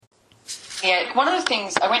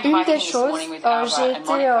Une des choses,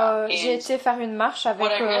 j'ai été faire une marche avec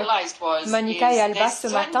Monica et Alba ce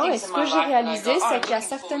matin, et ce que j'ai réalisé, c'est qu'il y a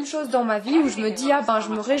certaines choses dans ma vie où je me dis, ah ben je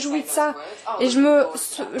me réjouis de ça, et je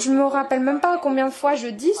me rappelle même pas combien de fois je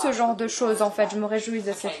dis ce genre de choses en fait. Je me réjouis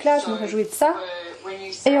de cette classe, je me réjouis de ça.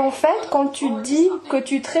 Et en fait, quand tu dis que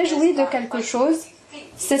tu te réjouis de quelque chose,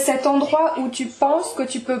 c'est cet endroit où tu penses que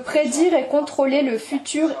tu peux prédire et contrôler le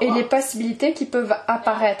futur et les possibilités qui peuvent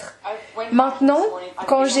apparaître. Maintenant,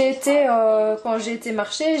 quand j'ai été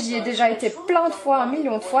marcher, j'y ai déjà été plein de fois, 1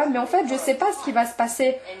 million de fois, mais en fait, je ne sais pas ce qui va se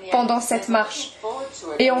passer pendant cette marche.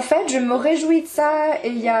 Et en fait, je me réjouis de ça, et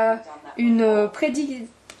il y a une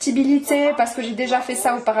prédictibilité parce que j'ai déjà fait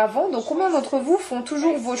ça auparavant. Donc, combien d'entre vous font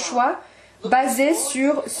toujours vos choix basés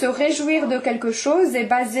sur se réjouir de quelque chose et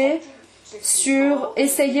basés sur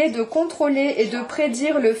essayer de contrôler et de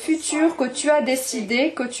prédire le futur que tu as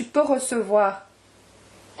décidé que tu peux recevoir.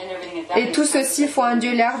 Et tout ceci, faut un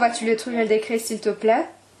duel, vas-tu le trouver le décret s'il te plaît?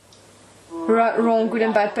 Right, wrong, good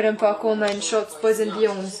and bad, peu importe, all nine shorts, boys and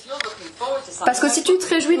beyond. Parce que si tu te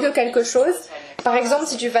réjouis de quelque chose, par exemple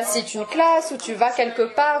si tu facilites une classe, ou tu vas quelque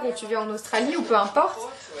part, ou tu vas en Australie, ou peu importe,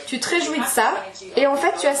 tu te réjouis de ça, et en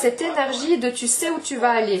fait tu as cette énergie de tu sais où tu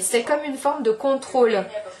vas aller. C'est comme une forme de contrôle.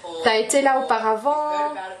 Tu as été là auparavant,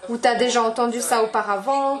 ou tu as déjà entendu ça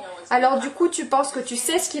auparavant, alors du coup tu penses que tu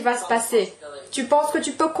sais ce qui va se passer. Tu penses que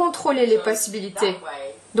tu peux contrôler les possibilités.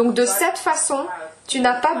 Donc de cette façon, tu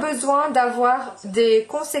n'as pas besoin d'avoir des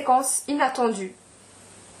conséquences inattendues.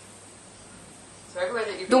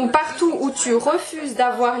 Donc partout où tu refuses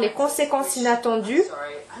d'avoir les conséquences inattendues,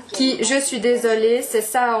 qui, je suis désolée, c'est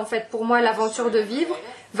ça en fait pour moi l'aventure de vivre,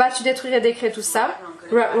 vas-tu détruire et décrire tout ça?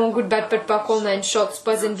 Right, wrong, good, bad, but all nine shorts,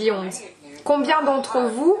 boys and beyond. Combien d'entre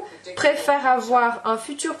vous préfèrent avoir un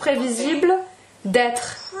futur prévisible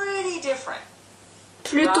d'être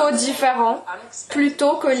plutôt différent,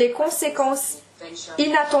 plutôt que les conséquences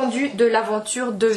inattendues de l'aventure de